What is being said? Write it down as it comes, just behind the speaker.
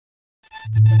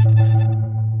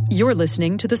You're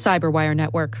listening to the Cyberwire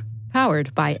Network,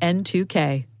 powered by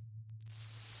N2K.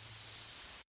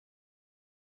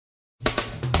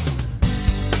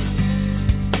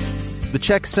 The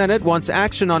Czech Senate wants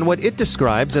action on what it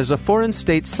describes as a foreign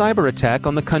state cyber attack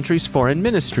on the country's foreign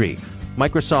ministry.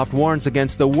 Microsoft warns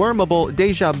against the wormable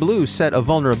Deja Blue set of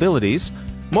vulnerabilities.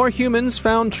 More humans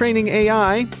found training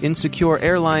AI, insecure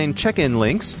airline check-in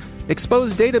links,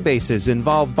 exposed databases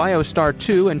involve Biostar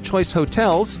 2 and Choice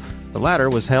Hotels. The latter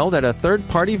was held at a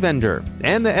third-party vendor.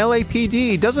 And the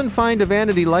LAPD doesn't find a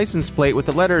vanity license plate with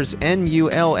the letters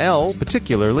NULL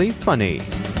particularly funny.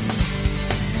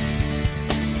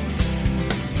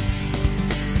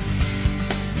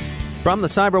 From the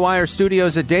Cyberwire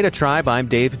studios at Data Tribe, I'm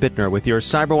Dave Bittner with your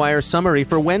Cyberwire summary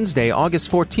for Wednesday, August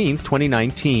 14th,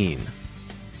 2019.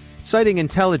 Citing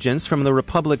intelligence from the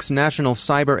Republic's National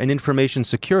Cyber and Information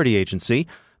Security Agency,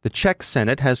 the Czech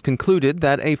Senate has concluded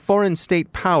that a foreign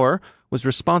state power was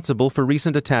responsible for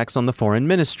recent attacks on the foreign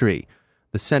ministry.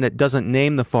 The Senate doesn't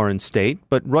name the foreign state,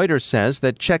 but Reuters says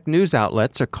that Czech news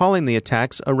outlets are calling the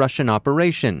attacks a Russian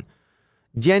operation.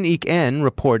 Deník N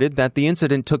reported that the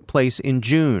incident took place in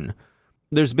June.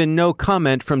 There's been no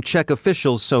comment from Czech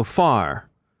officials so far.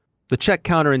 The Czech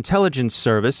Counterintelligence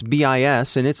Service,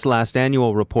 BIS, in its last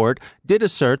annual report, did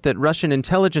assert that Russian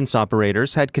intelligence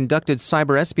operators had conducted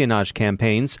cyber espionage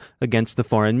campaigns against the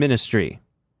foreign ministry.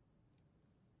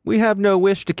 We have no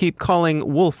wish to keep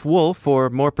calling wolf wolf, or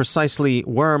more precisely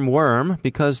worm worm,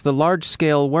 because the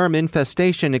large-scale worm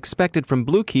infestation expected from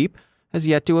Bluekeep has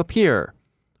yet to appear.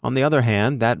 On the other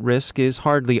hand, that risk is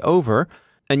hardly over,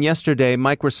 and yesterday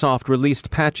Microsoft released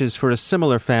patches for a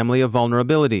similar family of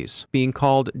vulnerabilities, being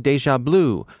called Deja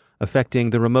Blue, affecting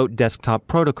the remote desktop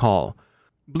protocol.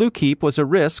 Bluekeep was a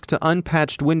risk to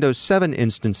unpatched Windows 7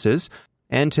 instances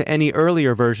and to any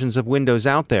earlier versions of Windows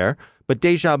out there, but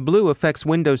Deja Blue affects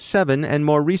Windows 7 and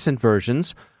more recent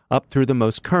versions, up through the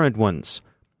most current ones.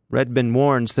 Redmond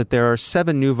warns that there are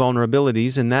 7 new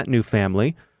vulnerabilities in that new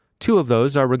family. 2 of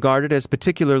those are regarded as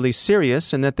particularly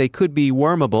serious in that they could be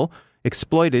wormable,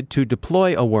 exploited to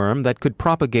deploy a worm that could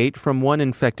propagate from one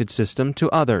infected system to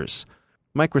others.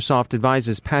 Microsoft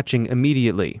advises patching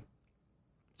immediately.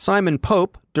 Simon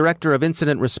Pope, Director of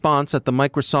Incident Response at the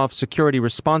Microsoft Security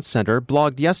Response Center,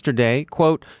 blogged yesterday,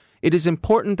 quote, "It is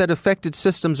important that affected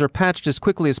systems are patched as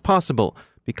quickly as possible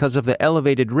because of the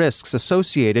elevated risks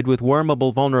associated with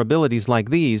wormable vulnerabilities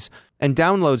like these, and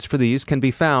downloads for these can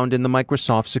be found in the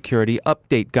Microsoft Security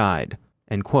Update Guide."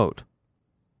 End quote.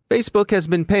 Facebook has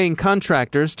been paying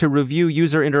contractors to review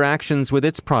user interactions with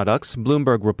its products,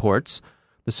 Bloomberg reports.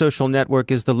 The social network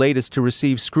is the latest to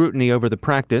receive scrutiny over the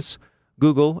practice.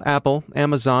 Google, Apple,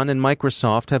 Amazon, and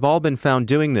Microsoft have all been found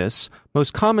doing this,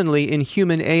 most commonly in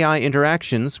human AI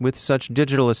interactions with such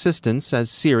digital assistants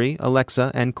as Siri, Alexa,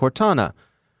 and Cortana.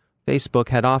 Facebook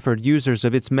had offered users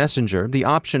of its Messenger the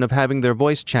option of having their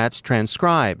voice chats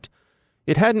transcribed.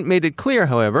 It hadn't made it clear,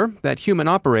 however, that human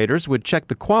operators would check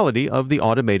the quality of the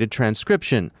automated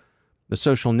transcription. The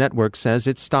social network says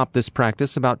it stopped this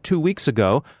practice about 2 weeks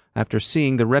ago after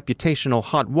seeing the reputational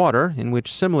hot water in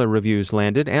which similar reviews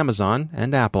landed Amazon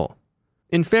and Apple.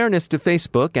 In fairness to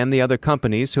Facebook and the other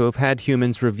companies who have had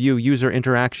humans review user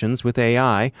interactions with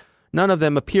AI, none of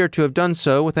them appear to have done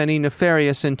so with any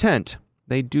nefarious intent.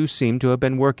 They do seem to have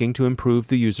been working to improve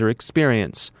the user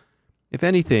experience. If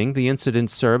anything, the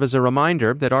incidents serve as a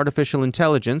reminder that artificial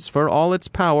intelligence, for all its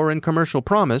power and commercial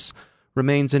promise,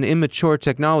 remains an immature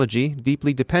technology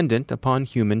deeply dependent upon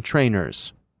human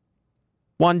trainers.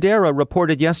 Wandera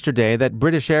reported yesterday that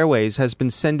British Airways has been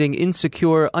sending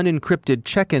insecure, unencrypted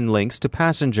check-in links to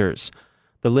passengers.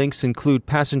 The links include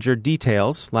passenger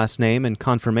details, last name and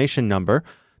confirmation number,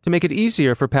 to make it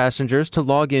easier for passengers to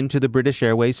log into the British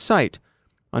Airways site.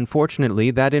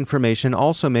 Unfortunately, that information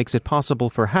also makes it possible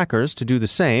for hackers to do the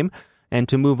same and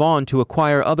to move on to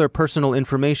acquire other personal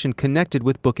information connected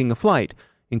with booking a flight,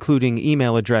 including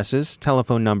email addresses,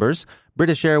 telephone numbers,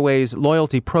 British Airways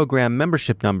loyalty program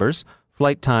membership numbers,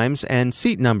 flight times, and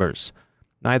seat numbers.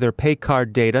 Neither pay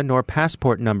card data nor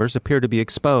passport numbers appear to be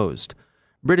exposed.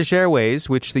 British Airways,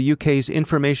 which the UK's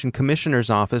Information Commissioner's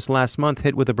Office last month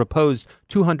hit with a proposed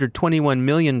 $221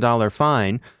 million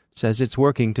fine, says it's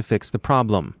working to fix the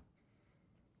problem.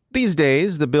 These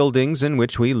days, the buildings in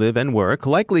which we live and work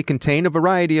likely contain a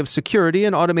variety of security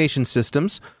and automation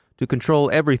systems to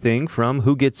control everything from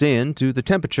who gets in to the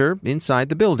temperature inside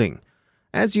the building.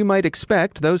 As you might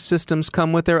expect, those systems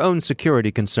come with their own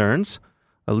security concerns.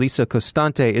 Elisa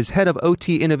Costante is head of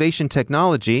OT Innovation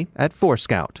Technology at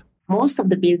Forescout. Most of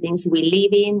the buildings we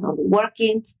live in or work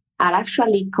in are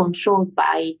actually controlled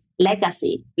by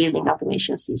legacy building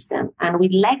automation system. And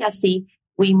with legacy,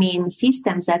 we mean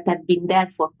systems that have been there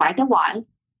for quite a while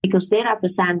because they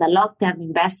represent a long-term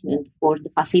investment for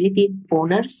the facility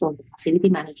owners or the facility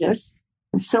managers.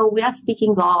 So we are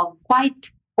speaking of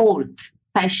quite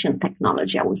old-fashioned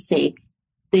technology, I would say.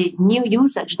 The new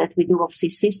usage that we do of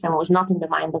this system was not in the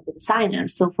mind of the designer.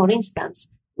 So, for instance,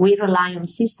 we rely on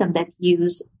systems that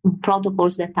use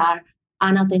protocols that are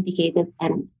unauthenticated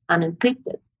and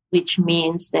unencrypted, which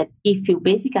means that if you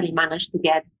basically manage to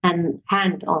get a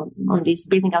hand on these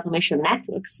building automation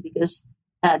networks, because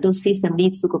those systems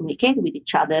need to communicate with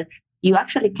each other, you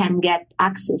actually can get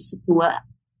access to a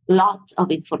lot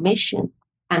of information.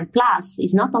 And plus,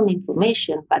 it's not only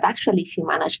information, but actually if you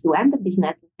manage to enter this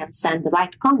network and send the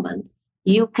right command,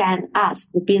 you can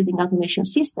ask the building automation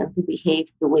system to behave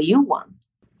the way you want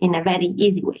in a very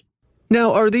easy way.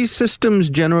 Now, are these systems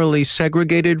generally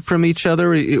segregated from each other,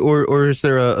 or is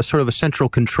there a sort of a central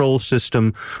control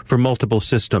system for multiple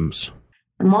systems?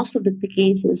 Most of the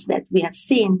cases that we have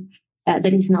seen,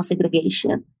 there is no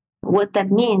segregation. What that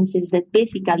means is that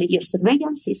basically your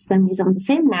surveillance system is on the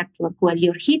same network where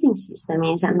your heating system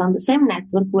is and on the same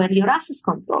network where your access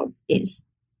control is.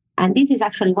 And this is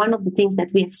actually one of the things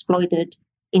that we exploited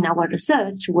in our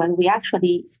research, where we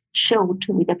actually showed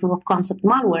with the proof of concept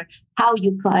malware how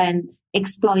you can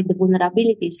exploit the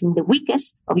vulnerabilities in the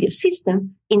weakest of your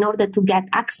system in order to get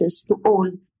access to all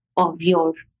of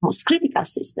your most critical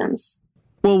systems.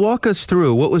 Well, walk us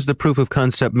through. What was the proof of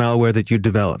concept malware that you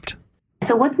developed?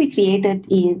 So what we created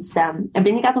is a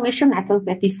building automation network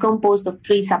that is composed of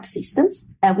three subsystems.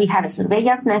 We have a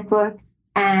surveillance network,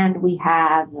 and we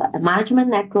have a management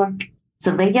network,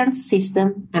 surveillance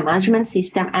system, a management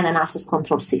system, and an access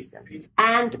control system.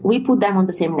 And we put them on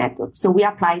the same network. So we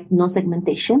applied no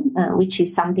segmentation, which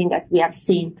is something that we have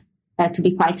seen to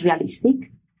be quite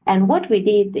realistic. And what we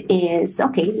did is,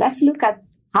 okay, let's look at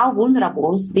how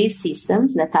vulnerable these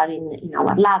systems that are in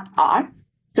our lab are.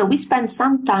 So we spent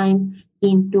some time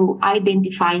into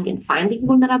identifying and finding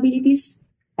vulnerabilities.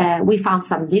 We found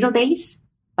some 0 days,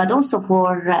 but also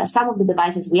for some of the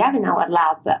devices we have in our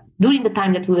lab, during the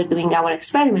time that we were doing our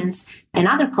experiments,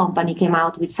 another company came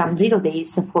out with some 0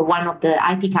 days for one of the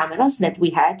IP cameras that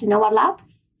we had in our lab.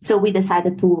 So we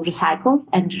decided to recycle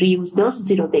and reuse those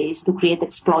 0 days to create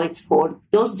exploits for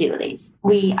those 0 days.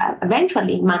 We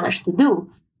eventually managed to do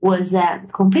was a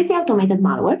completely automated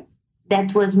malware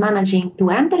that was managing to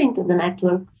enter into the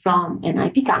network from an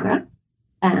IP camera.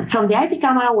 From the IP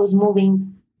camera was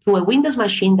moving to a Windows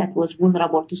machine that was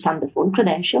vulnerable to some default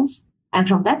credentials. And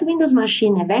from that Windows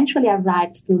machine eventually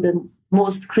arrived to the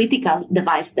most critical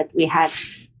device that we had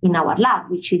in our lab,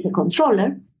 which is a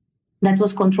controller that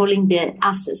was controlling the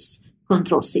access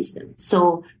control system.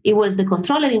 So it was the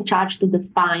controller in charge to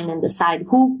define and decide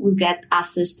who will get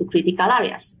access to critical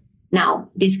areas. Now,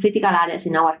 these critical areas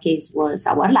in our case was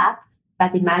our lab,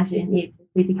 but imagine if the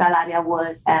critical area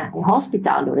was a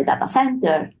hospital or a data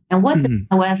center. And what the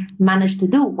malware managed to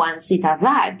do once it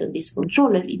arrived on this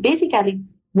controller, it basically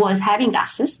was having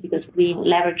access, because we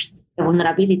leveraged the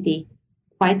vulnerability,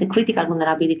 quite the critical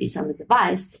vulnerabilities on the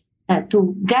device,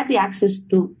 to get the access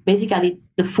to basically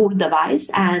the full device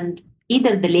and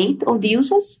either delete all the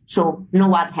users, so no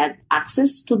one had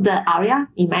access to the area.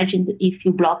 Imagine if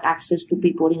you block access to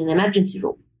people in an emergency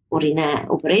room or in an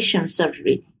operation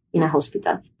surgery in a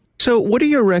hospital. So what are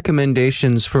your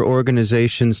recommendations for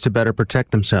organizations to better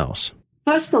protect themselves?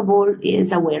 First of all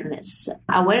is awareness.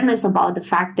 Awareness about the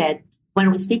fact that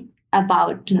when we speak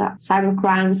about cyber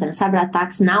crimes and cyber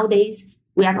attacks nowadays,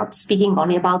 we are not speaking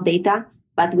only about data,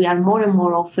 but we are more and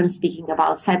more often speaking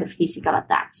about cyber physical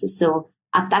attacks. So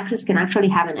attackers can actually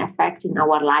have an effect in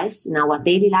our lives, in our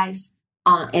daily lives,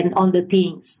 and on the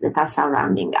things that are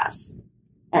surrounding us.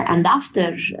 And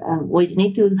after, what you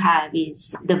need to have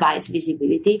is device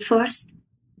visibility first,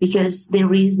 because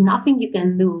there is nothing you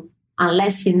can do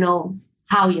unless you know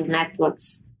how your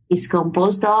networks is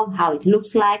composed of, how it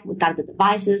looks like, what are the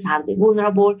devices, how they're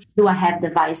vulnerable. Do I have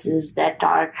devices that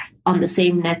are on the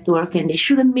same network and they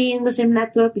shouldn't be in the same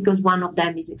network because one of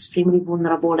them is extremely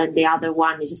vulnerable and the other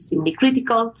one is extremely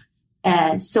critical?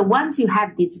 So once you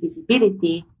have this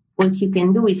visibility, what you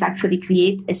can do is actually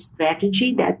create a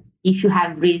strategy that, if you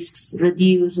have risks,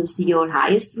 reduces your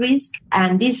highest risk.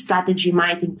 And this strategy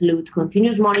might include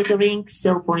continuous monitoring.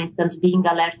 So, for instance, being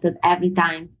alerted every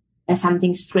time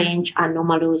something strange,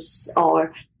 anomalous,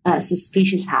 or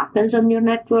suspicious happens on your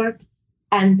network,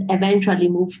 and eventually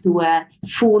move to a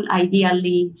full,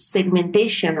 ideally,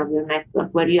 segmentation of your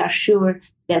network, where you are sure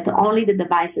that only the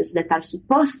devices that are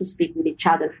supposed to speak with each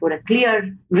other for a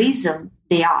clear reason,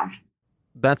 they are.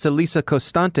 That's Elisa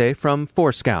Costante from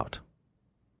Forescout.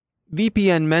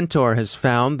 VPN Mentor has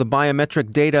found the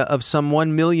biometric data of some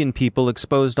 1 million people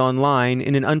exposed online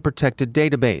in an unprotected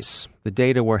database. The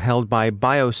data were held by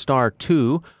BioStar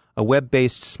 2, a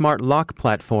web-based smart lock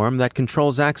platform that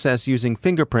controls access using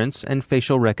fingerprints and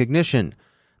facial recognition.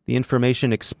 The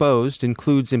information exposed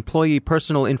includes employee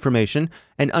personal information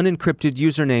and unencrypted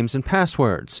usernames and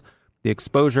passwords. The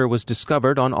exposure was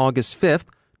discovered on August 5th,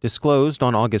 disclosed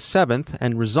on August 7th,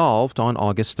 and resolved on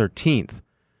August 13th.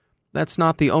 That's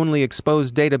not the only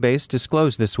exposed database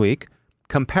disclosed this week.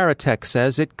 Comparatech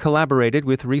says it collaborated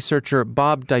with researcher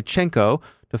Bob Dychenko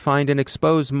to find an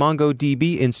exposed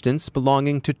MongoDB instance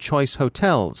belonging to Choice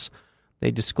Hotels.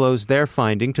 They disclosed their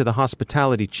finding to the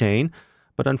hospitality chain,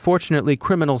 but unfortunately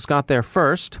criminals got there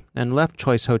first and left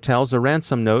Choice Hotels a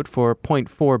ransom note for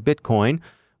 0.4 Bitcoin,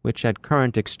 which at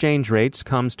current exchange rates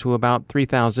comes to about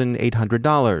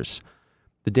 $3,800.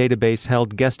 The database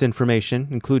held guest information,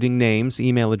 including names,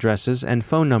 email addresses, and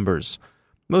phone numbers.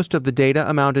 Most of the data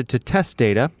amounted to test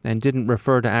data and didn't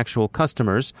refer to actual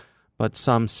customers, but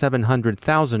some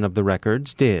 700,000 of the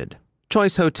records did.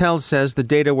 Choice Hotels says the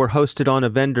data were hosted on a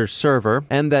vendor's server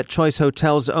and that Choice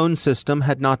Hotels' own system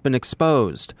had not been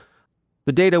exposed.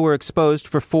 The data were exposed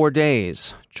for 4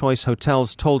 days. Choice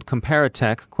Hotels told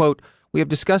Comparatech, quote, "We have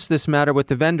discussed this matter with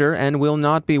the vendor and will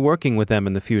not be working with them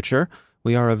in the future.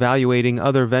 We are evaluating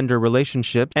other vendor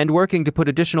relationships and working to put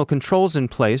additional controls in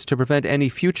place to prevent any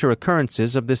future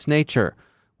occurrences of this nature.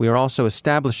 We are also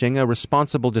establishing a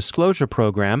responsible disclosure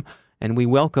program, and we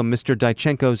welcome Mr.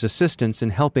 Dychenko's assistance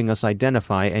in helping us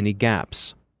identify any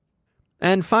gaps."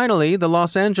 And finally, the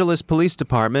Los Angeles Police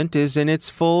Department is in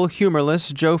its full humorless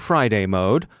Joe Friday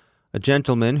mode. A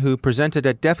gentleman who presented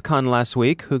at DEF CON last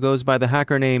week, who goes by the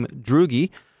hacker name Droogie,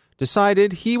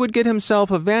 decided he would get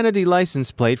himself a vanity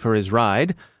license plate for his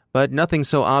ride, but nothing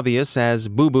so obvious as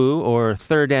Boo Boo or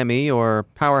Third Emmy or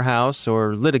Powerhouse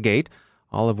or Litigate,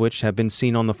 all of which have been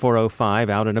seen on the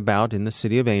 405 out and about in the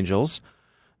City of Angels.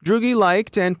 Droogie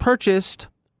liked and purchased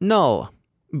Null,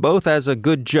 both as a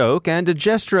good joke and a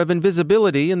gesture of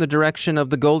invisibility in the direction of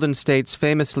the Golden State's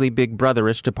famously big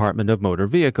brotherish Department of Motor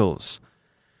Vehicles.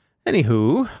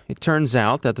 Anywho, it turns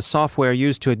out that the software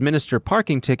used to administer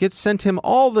parking tickets sent him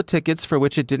all the tickets for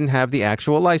which it didn't have the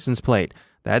actual license plate,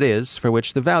 that is, for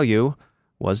which the value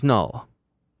was null.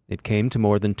 It came to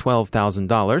more than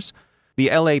 $12,000.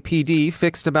 The LAPD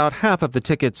fixed about half of the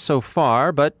tickets so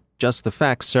far, but just the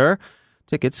facts, sir.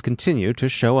 Tickets continue to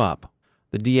show up.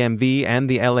 The DMV and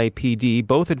the LAPD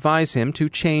both advise him to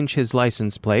change his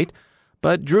license plate,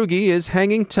 but Droogie is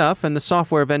hanging tough and the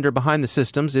software vendor behind the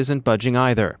systems isn't budging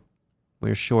either.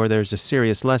 We're sure there's a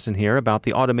serious lesson here about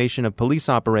the automation of police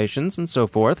operations and so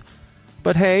forth.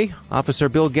 But hey, Officer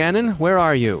Bill Gannon, where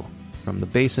are you? From the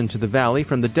basin to the valley,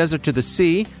 from the desert to the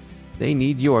sea, they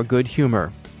need your good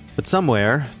humor. But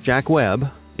somewhere, Jack Webb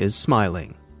is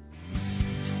smiling.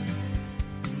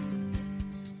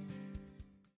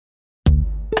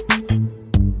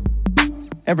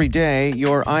 Every day,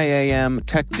 your IAM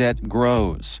tech debt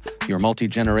grows. Your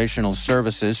multi-generational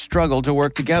services struggle to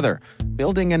work together.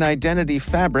 Building an identity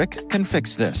fabric can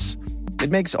fix this. It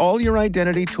makes all your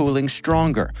identity tooling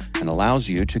stronger and allows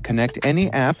you to connect any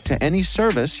app to any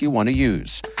service you want to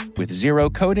use, with zero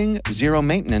coding, zero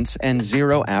maintenance, and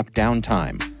zero app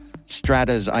downtime.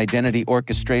 Strata's identity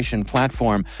orchestration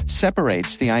platform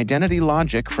separates the identity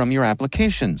logic from your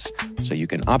applications, so you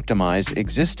can optimize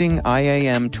existing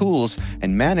IAM tools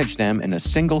and manage them in a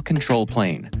single control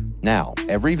plane. Now,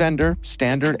 every vendor,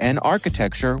 standard, and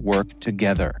architecture work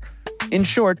together. In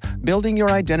short, building your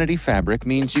identity fabric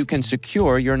means you can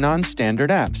secure your non-standard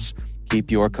apps, keep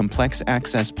your complex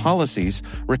access policies,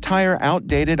 retire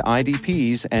outdated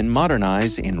IDPs, and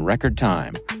modernize in record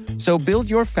time. So build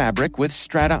your fabric with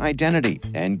Strata Identity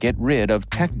and get rid of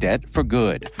tech debt for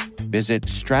good. Visit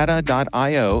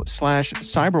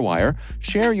strata.io/cyberwire,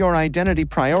 share your identity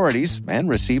priorities, and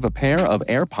receive a pair of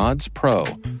AirPods Pro.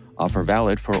 Offer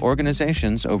valid for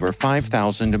organizations over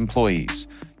 5,000 employees.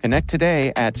 Connect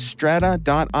today at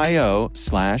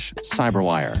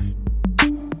strata.io/cyberwire.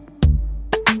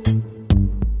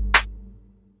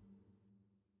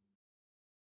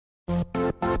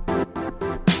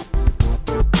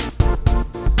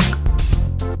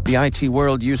 The IT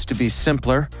world used to be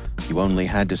simpler. You only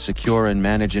had to secure and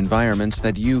manage environments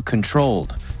that you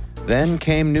controlled. Then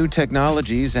came new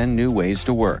technologies and new ways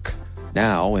to work.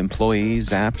 Now,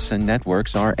 employees, apps, and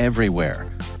networks are everywhere.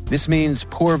 This means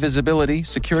poor visibility,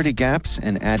 security gaps,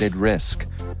 and added risk.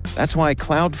 That's why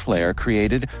Cloudflare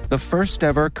created the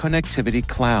first-ever connectivity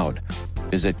cloud.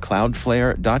 Visit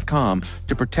cloudflare.com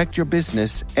to protect your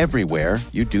business everywhere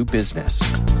you do business.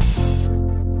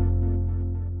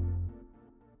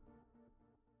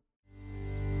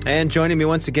 And joining me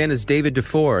once again is David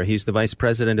Dufour. He's the Vice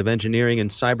President of Engineering and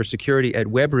Cybersecurity at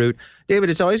WebRoot. David,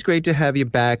 it's always great to have you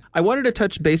back. I wanted to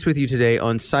touch base with you today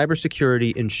on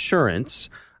cybersecurity insurance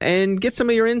and get some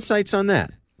of your insights on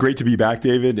that. Great to be back,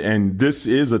 David. And this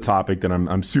is a topic that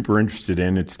I'm super interested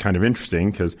in. It's kind of interesting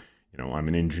because, I'm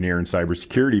an engineer in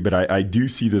cybersecurity, but I do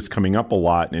see this coming up a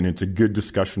lot, and it's a good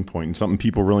discussion point and something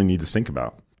people really need to think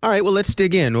about. All right, well, let's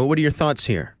dig in. Well, what are your thoughts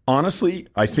here? Honestly,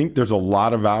 I think there's a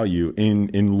lot of value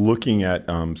in looking at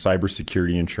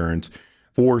cybersecurity insurance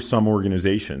for some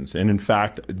organizations. And in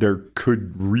fact, there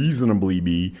could reasonably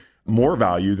be more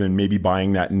value than maybe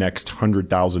buying that next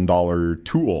 $100,000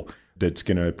 tool that's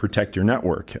going to protect your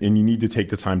network. And you need to take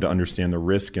the time to understand the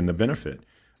risk and the benefit.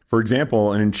 For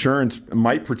example, an insurance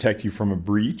might protect you from a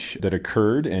breach that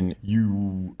occurred and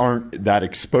you aren't that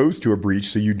exposed to a breach,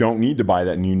 so you don't need to buy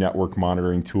that new network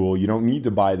monitoring tool. You don't need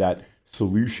to buy that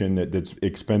solution that's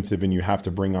expensive and you have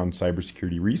to bring on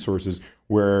cybersecurity resources,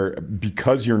 where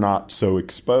because you're not so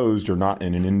exposed or not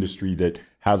in an industry that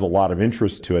has a lot of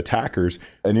interest to attackers,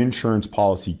 an insurance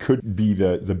policy could be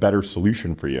the better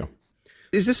solution for you.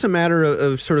 Is this a matter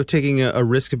of sort of taking a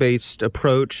risk-based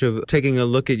approach, of taking a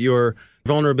look at your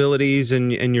vulnerabilities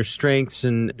and your strengths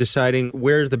and deciding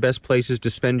where's the best places to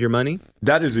spend your money?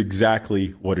 That is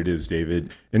exactly what it is,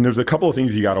 David. And there's a couple of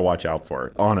things you got to watch out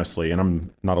for, honestly. And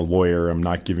I'm not a lawyer. I'm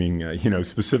not giving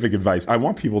specific advice. I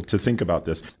want people to think about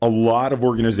this. A lot of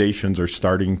organizations are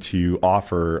starting to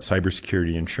offer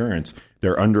cybersecurity insurance.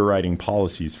 They're underwriting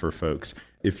policies for folks.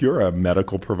 If you're a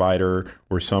medical provider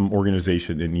or some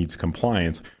organization that needs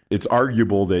compliance, it's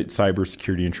arguable that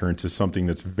cybersecurity insurance is something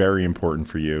that's very important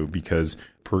for you because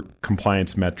per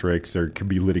compliance metrics, there could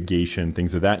be litigation,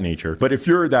 things of that nature. But if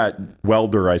you're that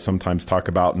welder I sometimes talk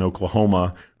about in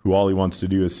Oklahoma, who all he wants to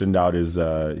do is send out his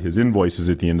invoices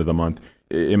at the end of the month,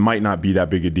 it might not be that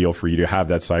big a deal for you to have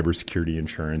that cybersecurity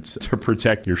insurance to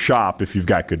protect your shop if you've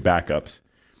got good backups.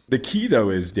 The key, though,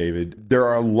 is, David, there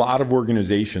are a lot of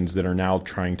organizations that are now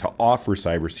trying to offer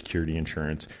cybersecurity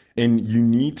insurance, and you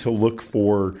need to look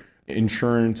for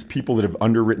insurance, people that have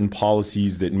underwritten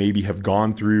policies that maybe have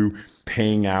gone through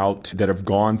paying out, that have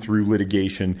gone through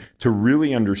litigation, to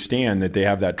really understand that they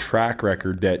have that track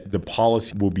record that the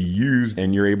policy will be used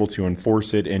and you're able to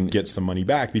enforce it and get some money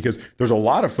back. Because there's a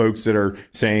lot of folks that are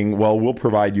saying, well, we'll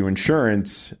provide you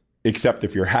insurance, except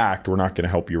if you're hacked, we're not going to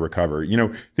help you recover.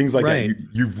 Things like right. that.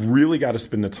 You've really got to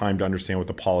spend the time to understand what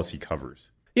the policy covers.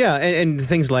 Yeah, and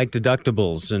things like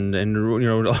deductibles and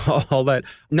all that.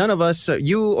 None of us,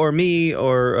 you or me,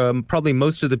 or probably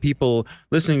most of the people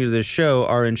listening to this show,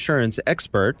 are insurance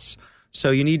experts.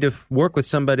 So you need to work with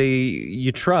somebody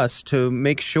you trust to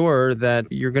make sure that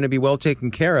you're going to be well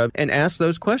taken care of and ask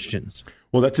those questions.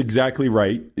 Well, that's exactly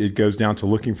right. It goes down to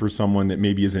looking for someone that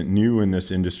maybe isn't new in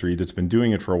this industry, that's been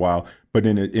doing it for a while. But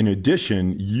in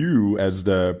addition, you as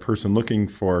the person looking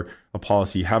for a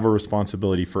policy have a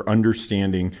responsibility for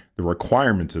understanding the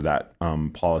requirements of that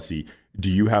policy. Do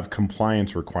you have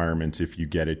compliance requirements if you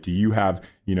get it? Do you have,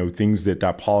 things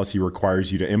that policy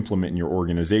requires you to implement in your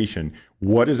organization?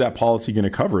 What is that policy going to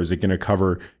cover? Is it going to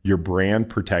cover your brand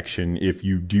protection if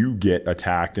you do get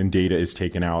attacked and data is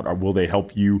taken out? Or will they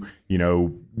help you,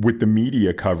 with the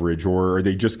media coverage, or are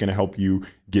they just going to help you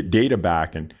get data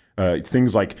back? And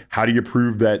things like, how do you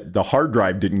prove that the hard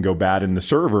drive didn't go bad in the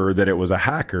server, that it was a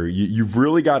hacker? You've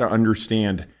really got to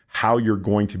understand how you're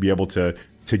going to be able to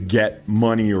get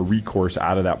money or recourse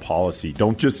out of that policy.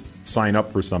 Don't just sign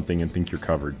up for something and think you're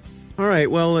covered. All right.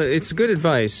 Well, it's good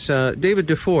advice. David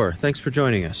Dufour, thanks for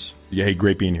joining us. Yeah, hey,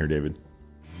 great being here, David.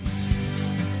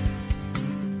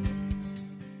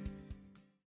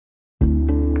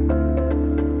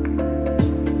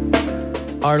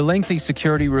 Are lengthy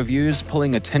security reviews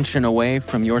pulling attention away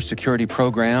from your security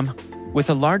program? With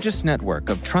the largest network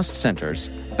of trust centers,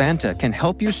 Vanta can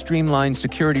help you streamline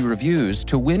security reviews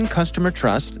to win customer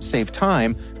trust, save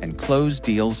time, and close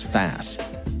deals fast.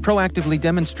 Proactively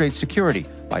demonstrate security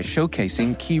by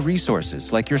showcasing key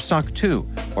resources like your SOC 2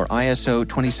 or ISO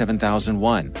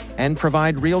 27001 and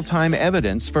provide real-time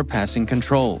evidence for passing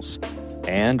controls.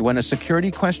 And when a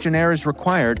security questionnaire is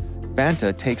required,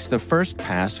 Vanta takes the first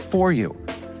pass for you.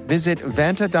 Visit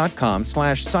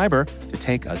vanta.com/cyber to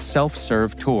take a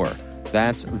self-serve tour.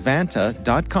 That's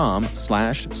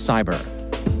vanta.com/cyber.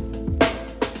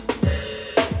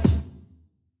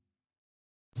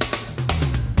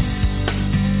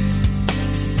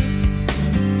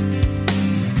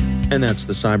 And that's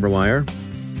the Cyberwire.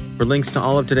 For links to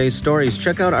all of today's stories,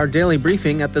 check out our daily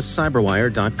briefing at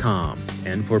thecyberwire.com.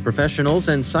 And for professionals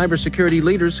and cybersecurity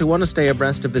leaders who want to stay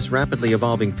abreast of this rapidly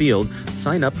evolving field,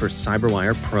 sign up for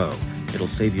Cyberwire Pro. It'll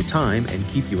save you time and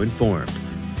keep you informed.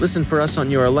 Listen for us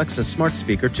on your Alexa smart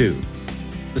speaker, too.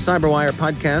 The CyberWire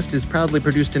podcast is proudly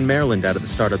produced in Maryland out of the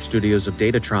startup studios of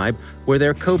Data Tribe, where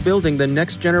they're co-building the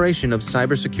next generation of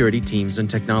cybersecurity teams and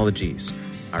technologies.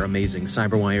 Our amazing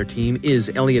CyberWire team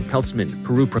is Elliot Peltzman,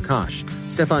 Peru Prakash,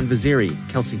 Stefan Vaziri,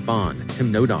 Kelsey Bond,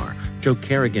 Tim Nodar, Joe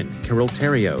Kerrigan, Carol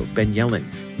Terrio, Ben Yellen,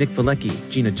 Nick Valecki,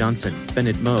 Gina Johnson,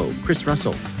 Bennett Moe, Chris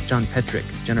Russell, John Petrick,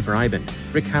 Jennifer Iben,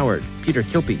 Rick Howard, Peter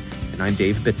Kilpie, and I'm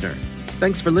Dave Bittner.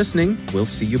 Thanks for listening. We'll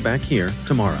see you back here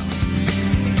tomorrow.